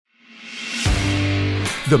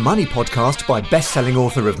The Money Podcast by best-selling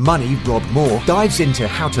author of Money, Rob Moore, dives into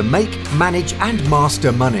how to make, manage and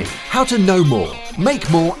master money. How to know more, make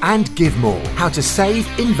more and give more. How to save,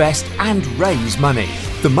 invest and raise money.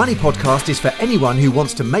 The Money Podcast is for anyone who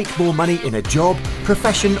wants to make more money in a job,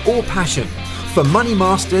 profession or passion. For money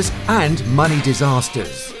masters and money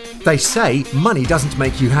disasters. They say money doesn't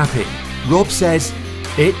make you happy. Rob says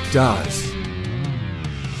it does.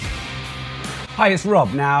 Hi, it's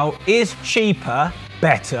Rob. Now, is cheaper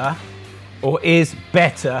better or is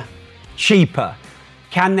better cheaper?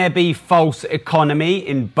 Can there be false economy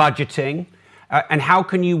in budgeting? And how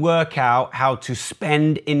can you work out how to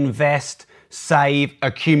spend, invest, save,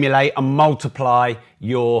 accumulate and multiply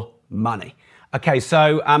your money? Okay,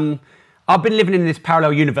 so I've been living in this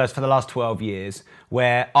parallel universe for the last 12 years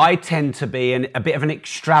where I tend to be a bit of an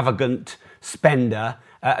extravagant spender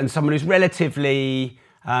and someone who's relatively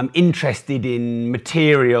interested in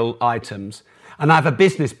material items. And I have a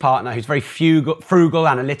business partner who's very frugal,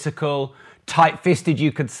 analytical, tight-fisted,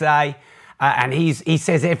 you could say. And he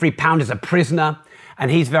says every pound is a prisoner. And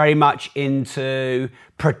he's very much into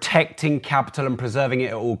protecting capital and preserving it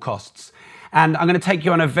at all costs. And I'm going to take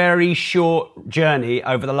you on a very short journey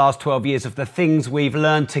over the last 12 years of the things we've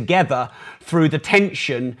learned together through the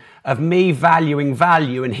tension of me valuing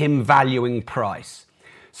value and him valuing price.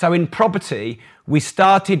 So in property, we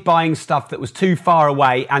started buying stuff that was too far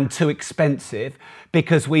away and too expensive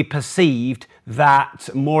because we perceived that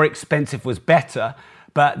more expensive was better.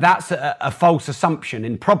 But that's a false assumption.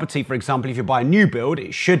 In property, for example, if you buy a new build,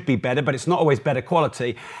 it should be better, but it's not always better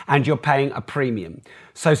quality, and you're paying a premium.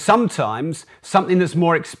 So sometimes something that's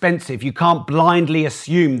more expensive, you can't blindly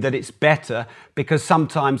assume that it's better because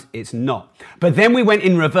sometimes it's not. But then we went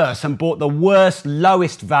in reverse and bought the worst,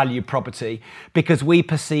 lowest value property because we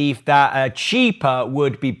perceived that cheaper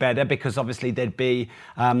would be better because obviously there'd be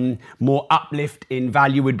more uplift in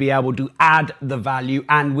value, we'd be able to add the value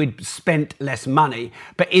and we'd spent less money.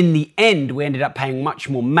 But in the end, we ended up paying much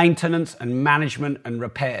more maintenance and management and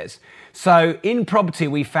repairs. So in property,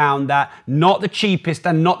 we found that not the cheapest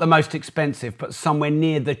and not the most expensive, but somewhere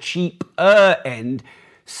near the cheaper end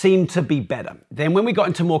seemed to be better. Then when we got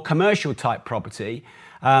into more commercial type property,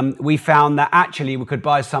 we found that actually we could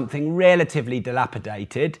buy something relatively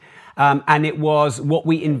dilapidated and it was what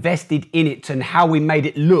we invested in it and how we made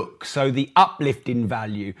it look. So the uplift in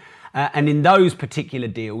value. And in those particular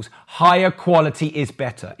deals, higher quality is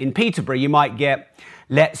better. In Peterborough, you might get,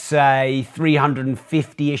 let's say,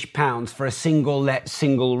 £350-ish for a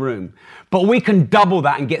single room. But we can double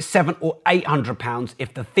that and get £700 or £800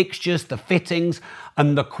 if the fixtures, the fittings,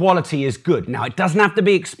 and the quality is good. Now, it doesn't have to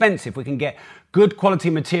be expensive. We can get good quality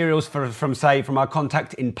materials from our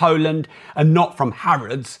contact in Poland and not from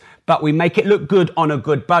Harrods, but we make it look good on a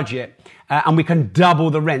good budget and we can double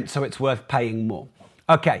the rent so it's worth paying more.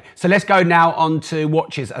 Okay, so let's go now on to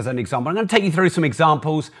watches as an example. I'm going to take you through some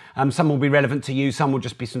examples. Some will be relevant to you, some will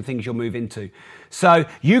just be some things you'll move into. So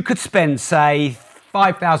you could spend, say,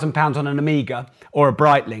 £5,000 on an Omega or a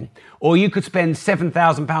Breitling, or you could spend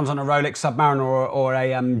 £7,000 on a Rolex Submariner or a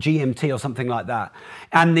GMT or something like that.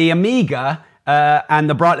 And the Omega and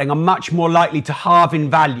the Breitling are much more likely to halve in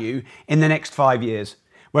value in the next 5 years.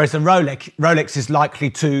 Whereas the Rolex is likely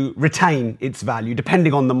to retain its value,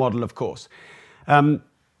 depending on the model, of course.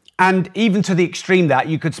 And even to the extreme that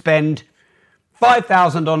you could spend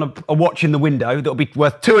 £5,000 on a watch in the window that'll be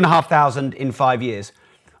worth £2,500 in 5 years.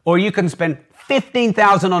 Or you can spend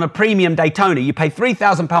 £15,000 on a premium Daytona. You pay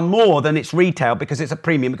 £3,000 more than its retail because it's a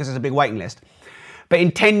premium, because there's a big waiting list. But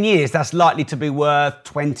in 10 years, that's likely to be worth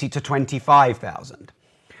 £20,000 to £25,000.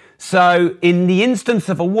 So in the instance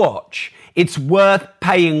of a watch, it's worth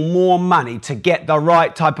paying more money to get the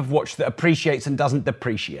right type of watch that appreciates and doesn't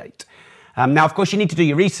depreciate. Now, of course, you need to do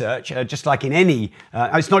your research, just like in any...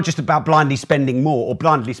 it's not just about blindly spending more or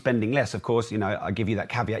blindly spending less, of course. You know, I give you that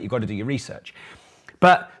caveat, you've got to do your research.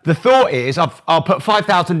 But the thought is, I'll put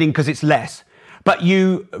 5,000 in because it's less, but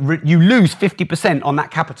you lose 50% on that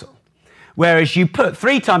capital. Whereas you put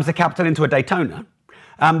 3 times the capital into a Daytona,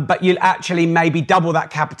 but you'll actually maybe double that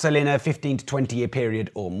capital in a 15 to 20 year period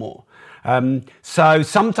or more. So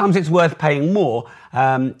sometimes it's worth paying more,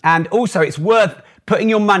 and also it's worth putting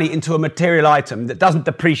your money into a material item that doesn't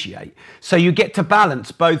depreciate. So you get to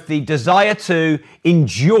balance both the desire to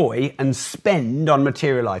enjoy and spend on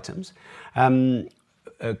material items.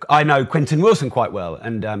 I know Quentin Wilson quite well,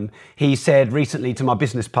 and he said recently to my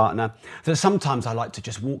business partner that sometimes I like to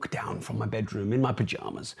just walk down from my bedroom in my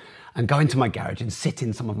pajamas and go into my garage and sit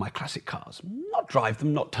in some of my classic cars. Not drive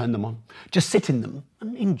them, not turn them on. Just sit in them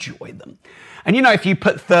and enjoy them. And you know, if you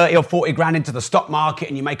put 30 or 40 grand into the stock market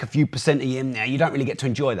and you make a few percent a year now, you don't really get to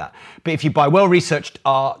enjoy that. But if you buy well-researched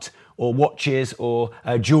art or watches or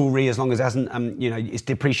jewelry, as long as it hasn't, it's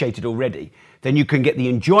depreciated already, then you can get the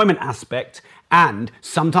enjoyment aspect, and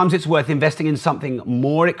sometimes it's worth investing in something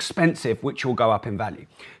more expensive, which will go up in value.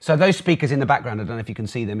 So those speakers in the background, I don't know if you can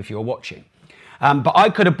see them if you're watching, but I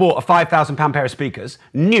could have bought a £5,000 pair of speakers,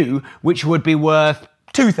 new, which would be worth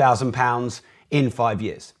 £2,000 in 5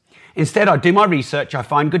 years. Instead, I do my research, I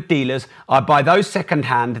find good dealers, I buy those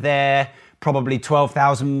second-hand, they're probably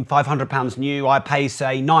 £12,500 new. I pay,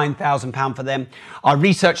 say, £9,000 for them. I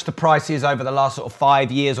research the prices over the last sort of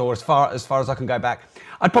 5 years, or as far as I can go back.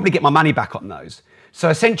 I'd probably get my money back on those. So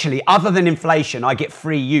essentially, other than inflation, I get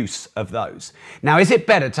free use of those. Now, is it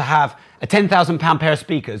better to have a £10,000 pair of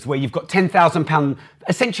speakers where you've got £10,000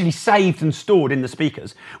 essentially saved and stored in the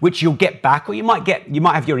speakers, which you'll get back, or you might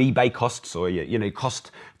have your eBay costs, or your cost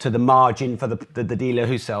to the margin for the dealer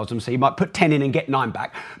who sells them. So you might put 10 in and get 9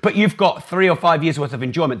 back, but you've got 3 or 5 years worth of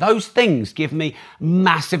enjoyment. Those things give me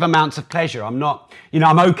massive amounts of pleasure. I'm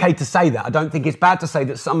okay to say that. I don't think it's bad to say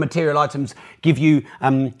that some material items give you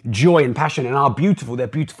joy and passion and are beautiful. They're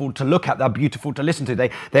beautiful to look at. They're beautiful to listen to.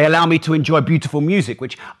 They allow me to enjoy beautiful music,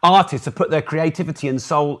 which artists have put their creativity and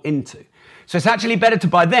soul into. So it's actually better to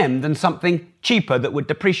buy them than something cheaper that would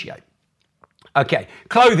depreciate. Okay,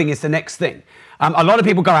 clothing is the next thing. A lot of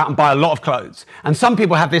people go out and buy a lot of clothes. And some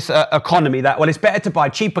people have this economy that, well, it's better to buy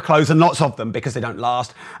cheaper clothes and lots of them because they don't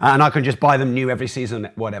last. And I can just buy them new every season,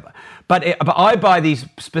 whatever. But I buy these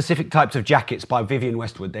specific types of jackets by Vivienne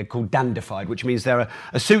Westwood. They're called dandified, which means they're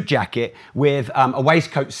a suit jacket with a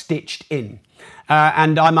waistcoat stitched in.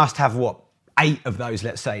 And I must have, 8 of those,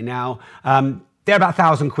 let's say. Now, they're about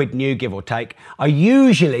 £1,000 new, give or take. I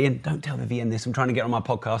usually, and don't tell Vivienne this, I'm trying to get on my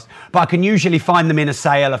podcast, but I can usually find them in a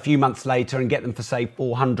sale a few months later and get them for, say,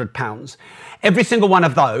 £400. Every single one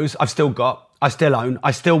of those I've still got, I still own, I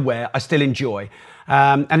still wear, I still enjoy.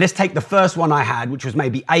 And let's take the first one I had, which was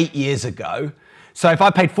maybe 8 years ago. So if I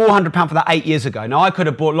paid £400 for that 8 years ago, now I could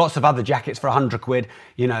have bought lots of other jackets for £100,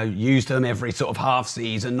 used them every sort of half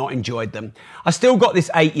season, not enjoyed them. I still got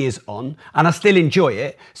this 8 years on and I still enjoy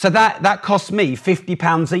it. So that costs me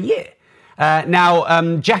 £50 a year.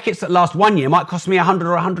 Now, jackets that last 1 year might cost me £100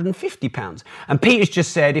 or £150. And Peter's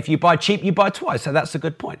just said, if you buy cheap, you buy twice. So that's a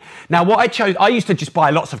good point. Now, what I chose, I used to just buy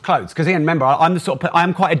lots of clothes because, again, remember, I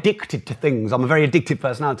am quite addicted to things. I'm a very addictive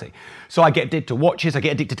personality. So I get addicted to watches, I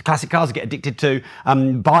get addicted to classic cars, I get addicted to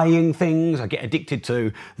buying things, I get addicted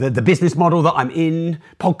to the business model that I'm in,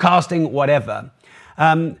 podcasting, whatever.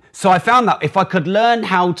 So I found that if I could learn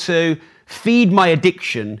how to feed my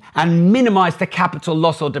addiction and minimize the capital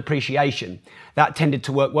loss or depreciation, that tended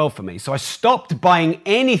to work well for me. So I stopped buying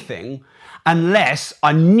anything unless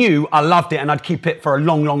I knew I loved it and I'd keep it for a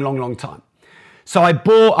long time. So I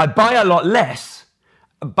buy a lot less,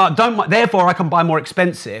 but therefore I can buy more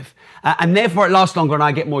expensive, and therefore it lasts longer and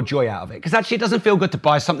I get more joy out of it. Because actually it doesn't feel good to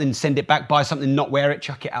buy something, send it back, buy something, not wear it,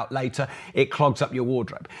 chuck it out later. It clogs up your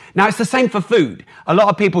wardrobe. Now it's the same for food. A lot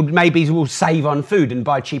of people maybe will save on food and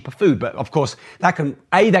buy cheaper food, but of course that can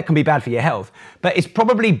be bad for your health. But it's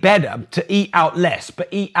probably better to eat out less, but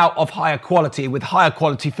eat out of higher quality with higher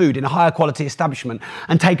quality food in a higher quality establishment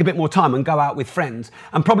and take a bit more time and go out with friends.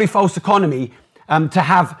 And probably false economy to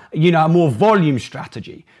have a more volume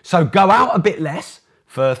strategy. So go out a bit less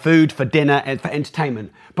for food, for dinner, and for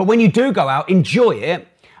entertainment. But when you do go out, enjoy it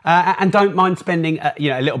and don't mind spending a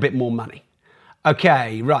little bit more money.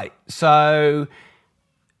 Okay, right. So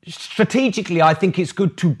strategically, I think it's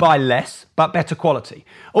good to buy less, but better quality.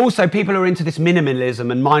 Also, people are into this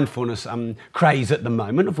minimalism and mindfulness craze at the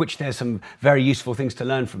moment, of which there's some very useful things to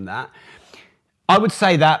learn from that. I would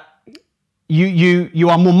say that you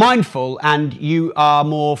are more mindful and you are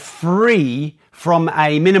more free from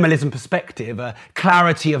a minimalism perspective, a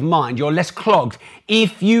clarity of mind. You're less clogged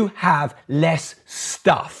if you have less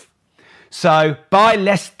stuff. So buy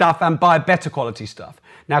less stuff and buy better quality stuff.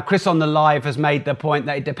 Now, Chris on the live has made the point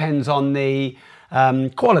that it depends on the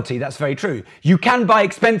quality. That's very true. You can buy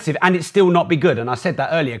expensive and it still not be good. And I said that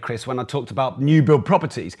earlier, Chris, when I talked about new build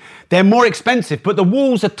properties. They're more expensive, but the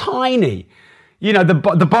walls are tiny.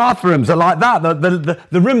 The bathrooms are like that.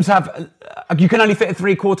 The rooms have, you can only fit a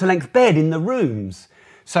 3/4 length bed in the rooms.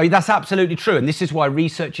 So that's absolutely true. And this is why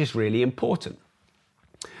research is really important.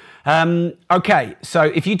 Okay, so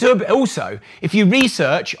if you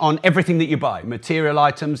research on everything that you buy, material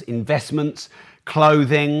items, investments,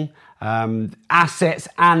 clothing, assets,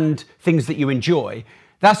 and things that you enjoy,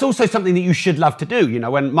 That's also something that you should love to do. You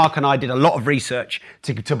know, when Mark and I did a lot of research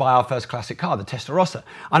to buy our first classic car, the Testarossa,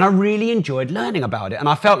 and I really enjoyed learning about it. And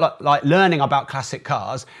I felt like learning about classic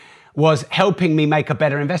cars was helping me make a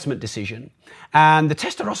better investment decision. And the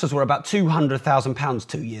Testarossas were about £200,000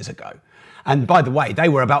 2 years ago. And by the way, they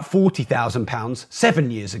were about £40,000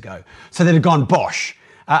 7 years ago. So they'd have gone bosh.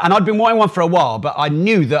 And I'd been wanting one for a while, but I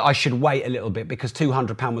knew that I should wait a little bit because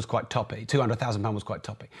 £200 was quite toppy. £200,000 was quite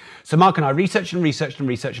toppy. So Mark and I researched and researhed.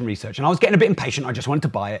 And I was getting a bit impatient. I just wanted to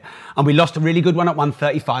buy it. And we lost a really good one at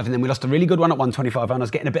 135, and then we lost a really good one at 125. And I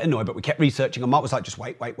was getting a bit annoyed, but we kept researching. And Mark was like, just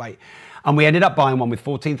wait. And we ended up buying one with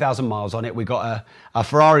 14,000 miles on it. We got a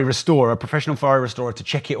Ferrari restorer, a professional Ferrari restorer, to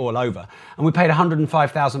check it all over. And we paid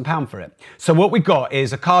 £105,000 for it. So what we got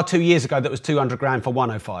is a car 2 years ago that was 200 grand for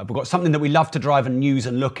 105. We've got something that we love to drive and use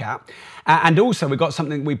and look at. And also we got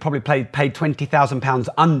something we probably paid £20,000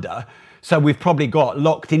 under. So we've probably got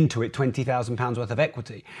locked into it £20,000 worth of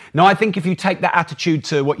equity. Now, I think if you take that attitude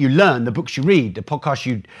to what you learn, the books you read, the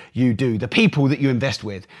podcasts you do, the people that you invest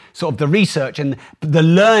with, sort of the research and the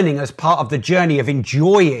learning as part of the journey of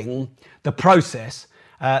enjoying the process,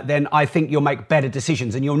 then I think you'll make better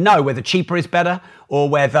decisions and you'll know whether cheaper is better or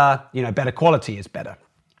whether, better quality is better.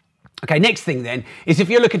 Okay, next thing then is if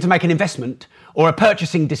you're looking to make an investment or a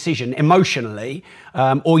purchasing decision emotionally,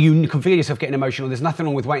 or you can feel yourself getting emotional, there's nothing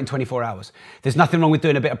wrong with waiting 24 hours. There's nothing wrong with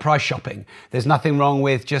doing a bit of price shopping. There's nothing wrong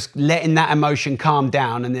with just letting that emotion calm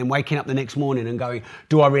down and then waking up the next morning and going,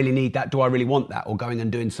 do I really need that? Do I really want that? Or going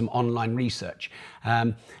and doing some online research.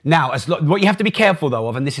 Now, what you have to be careful though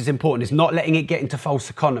of, and this is important, is not letting it get into false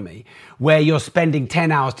economy where you're spending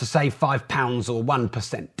 10 hours to save £5 or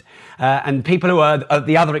 1%. And people who are at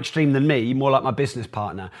the other extreme than me, more like my business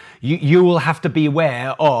partner, you will have to be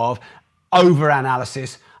aware of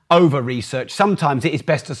over-analysis, over-research. Sometimes it is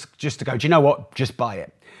best just to go, do you know what, just buy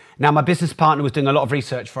it. Now, my business partner was doing a lot of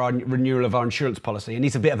research for our renewal of our insurance policy, and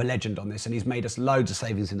he's a bit of a legend on this, and he's made us loads of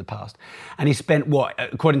savings in the past. And he spent,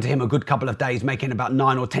 according to him, a good couple of days making about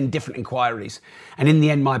 9 or 10 different inquiries. And in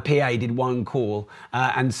the end, my PA did one call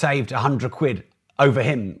and saved £100 over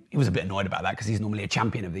him. He was a bit annoyed about that because he's normally a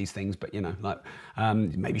champion of these things, but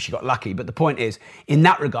maybe she got lucky. But the point is, in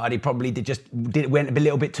that regard, he probably went a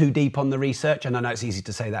little bit too deep on the research. And I know it's easy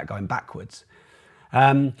to say that going backwards.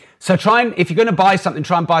 So if you're going to buy something,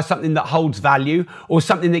 try and buy something that holds value or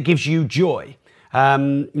something that gives you joy.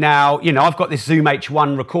 Now, I've got this Zoom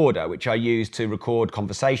H1 recorder, which I use to record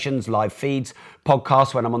conversations, live feeds,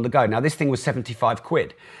 podcasts when I'm on the go. Now, this thing was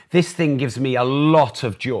 £75. This thing gives me a lot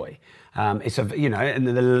of joy. And the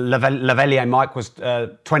Lavalier mic was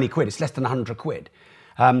 £20. It's less than £100.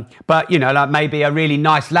 But like maybe a really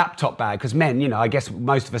nice laptop bag, because men, I guess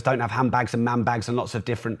most of us don't have handbags and man bags and lots of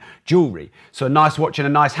different jewelry. So a nice watch and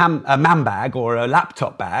a nice man bag or a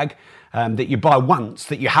laptop bag that you buy once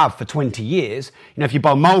that you have for 20 years. If you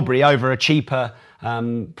buy Mulberry over a cheaper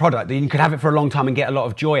product, then you could have it for a long time and get a lot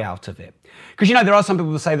of joy out of it. Because, there are some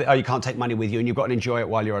people who say that, you can't take money with you and you've got to enjoy it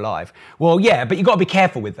while you're alive. Well, yeah, but you've got to be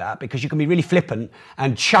careful with that because you can be really flippant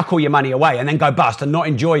and chuck all your money away and then go bust and not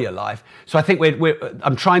enjoy your life. So I think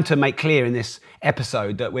I'm trying to make clear in this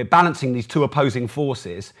episode that we're balancing these two opposing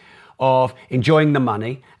forces of enjoying the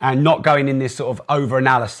money and not going in this sort of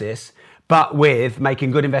over-analysis, but with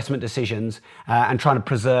making good investment decisions and trying to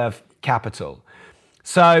preserve capital.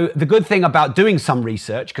 So the good thing about doing some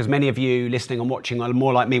research, because many of you listening and watching are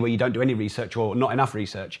more like me where you don't do any research or not enough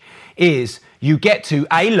research, is you get to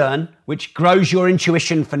A, learn, which grows your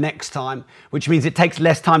intuition for next time, which means it takes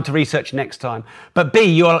less time to research next time. But B,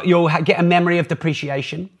 you'll get a memory of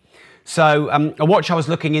depreciation. So a watch I was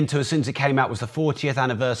looking into as soon as it came out was the 40th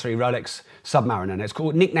anniversary Rolex Submariner. And it's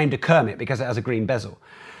nicknamed a Kermit because it has a green bezel.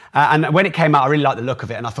 And when it came out, I really liked the look of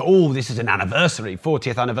it. And I thought, this is an anniversary,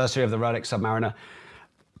 40th anniversary of the Rolex Submariner.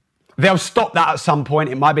 They'll stop that at some point.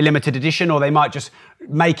 It might be limited edition, or they might just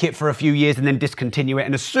make it for a few years and then discontinue it.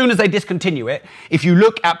 And as soon as they discontinue it, if you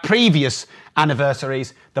look at previous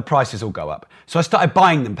anniversaries, the prices will go up. So I started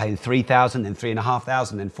buying them, paying $3,000, then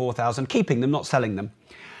 $3,500, then $4,000, keeping them, not selling them.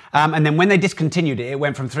 And then when they discontinued it, it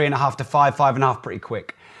went from $3,500 to $5,500 pretty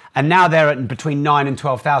quick. And now they're at between $9,000 and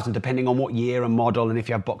 $12,000, depending on what year and model and if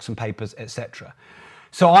you have box and papers, etc.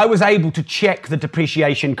 So I was able to check the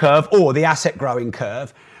depreciation curve or the asset growing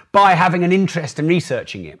curve by having an interest in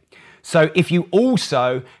researching it. So if you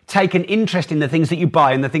also take an interest in the things that you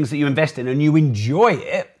buy and the things that you invest in and you enjoy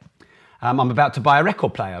it, I'm about to buy a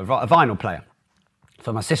record player, a vinyl player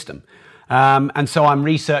for my system. And so I'm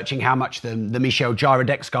researching how much the Michel Gira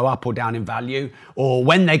decks go up or down in value, or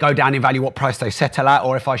when they go down in value, what price they settle at,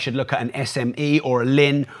 or if I should look at an SME or a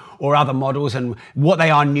Lin or other models, and what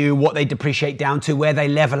they are new, what they depreciate down to, where they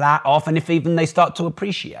level out off, and if even they start to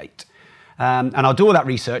appreciate. And I'll do all that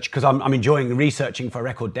research because I'm enjoying researching for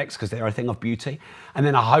record decks because they're a thing of beauty. And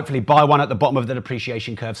then I'll hopefully buy one at the bottom of the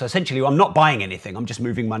depreciation curve. So essentially, I'm not buying anything. I'm just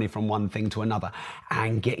moving money from one thing to another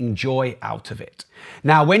and getting joy out of it.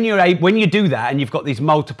 Now, when you do that and you've got these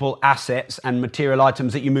multiple assets and material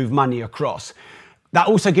items that you move money across, that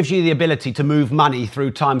also gives you the ability to move money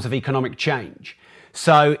through times of economic change.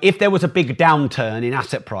 So if there was a big downturn in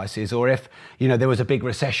asset prices, or if there was a big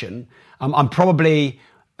recession, I'm probably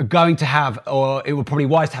going to have, or it would probably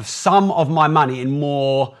wise to have some of my money in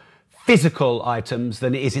more physical items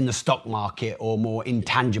than it is in the stock market or more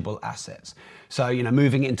intangible assets. So,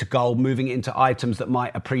 moving it into gold, moving it into items that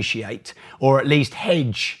might appreciate, or at least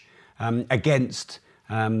hedge against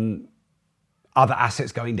other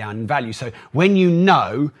assets going down in value. So when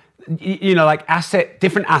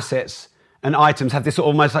different assets and items have this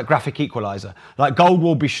almost like graphic equalizer. Like gold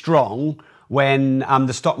will be strong when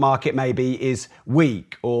the stock market maybe is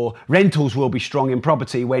weak, or rentals will be strong in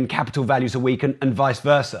property when capital values are weak, and vice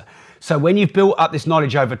versa. So when you've built up this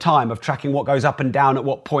knowledge over time of tracking what goes up and down at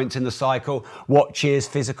what points in the cycle, watches,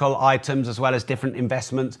 physical items, as well as different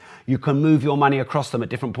investments, you can move your money across them at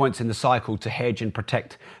different points in the cycle to hedge and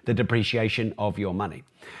protect the depreciation of your money.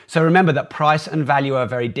 So remember that price and value are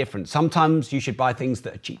very different. Sometimes you should buy things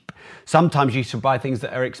that are cheap. Sometimes you should buy things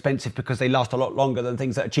that are expensive because they last a lot longer than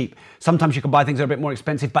things that are cheap. Sometimes you can buy things that are a bit more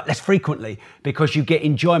expensive but less frequently because you get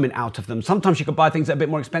enjoyment out of them. Sometimes you can buy things that are a bit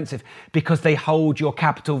more expensive because they hold your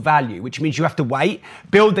capital value, which means you have to wait,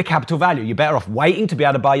 build the capital value. You're better off waiting to be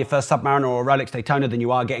able to buy your first Submariner or a Rolex Daytona than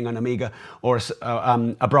you are getting an Omega or a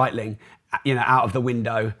Breitling, out of the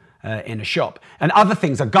window in a shop. And other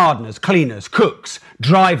things are gardeners, cleaners, cooks,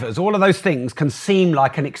 drivers. All of those things can seem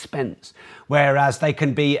like an expense, whereas they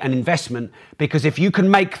can be an investment, because if you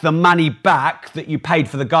can make the money back that you paid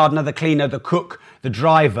for the gardener, the cleaner, the cook, the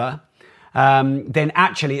driver, then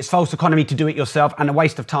actually it's false economy to do it yourself, and a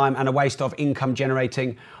waste of time and a waste of income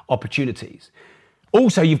generating opportunities.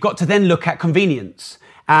 Also, you've got to then look at convenience.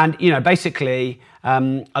 And, basically,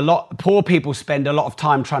 poor people spend a lot of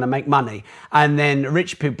time trying to make money, and then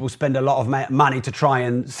rich people spend a lot of money to try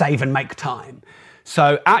and save and make time.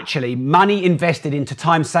 So actually, money invested into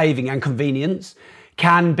time saving and convenience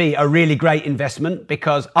can be a really great investment,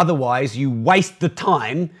 because otherwise you waste the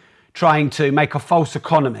time trying to make a false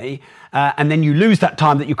economy, and then you lose that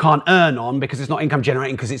time that you can't earn on because it's not income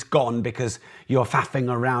generating, because it's gone, because you're faffing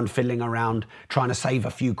around, fiddling around, trying to save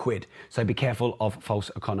a few quid. So be careful of false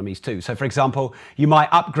economies too. So for example, you might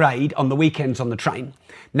upgrade on the weekends on the train.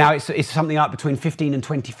 Now it's something like between 15 and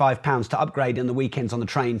 25 pounds to upgrade on the weekends on the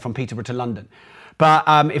train from Peterborough to London. But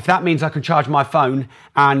if that means I can charge my phone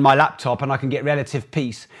and my laptop, and I can get relative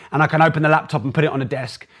peace, and I can open the laptop and put it on a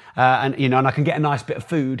desk, and I can get a nice bit of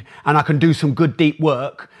food, and I can do some good deep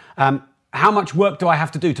work, how much work do I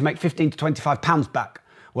have to do to make 15 to 25 pounds back?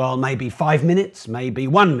 Well, maybe 5 minutes, maybe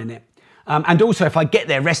 1 minute. And also, if I get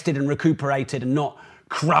there rested and recuperated and not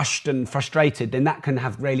crushed and frustrated, then that can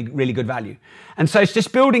have really, really good value. And so it's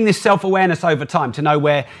just building this self-awareness over time to know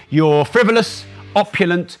where you're frivolous,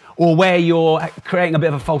 opulent, or where you're creating a bit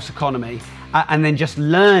of a false economy, and then just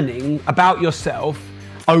learning about yourself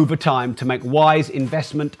over time to make wise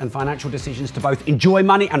investment and financial decisions to both enjoy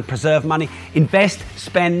money and preserve money, invest,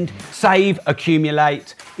 spend, save,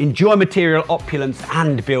 accumulate, enjoy material opulence,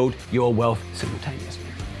 and build your wealth simultaneously.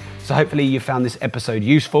 So hopefully you found this episode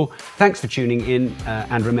useful. Thanks for tuning in,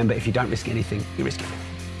 and remember, if you don't risk anything, you risk it.